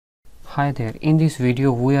Hi there, in this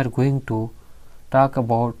video we are going to talk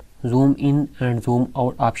about zoom in and zoom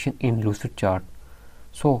out option in lucidchart.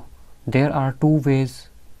 So there are two ways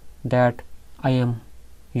that I am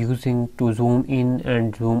using to zoom in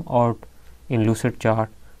and zoom out in lucidchart.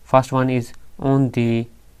 First one is on the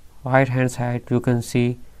right hand side, you can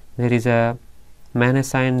see there is a minus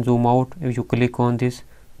sign zoom out. If you click on this,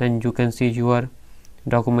 then you can see your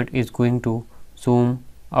document is going to zoom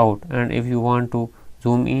out, and if you want to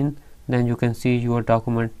zoom in, then you can see your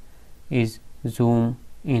document is zoom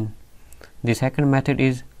in. The second method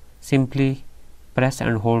is simply press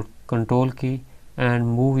and hold Control key and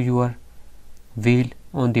move your wheel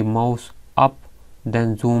on the mouse up,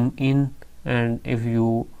 then zoom in, and if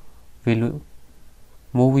you will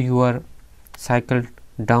move your cycle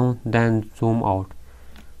down, then zoom out.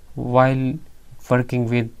 While working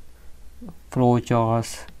with flow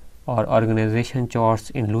charts or organization charts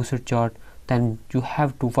in lucidchart, then you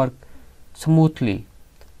have to work smoothly,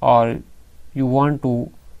 or you want to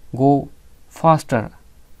go faster,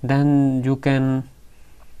 then you can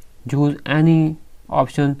use any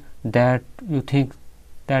option that you think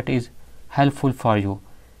that is helpful for you.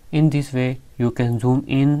 In this way you can zoom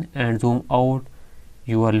in and zoom out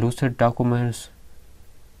your lucid documents.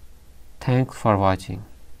 Thanks for watching.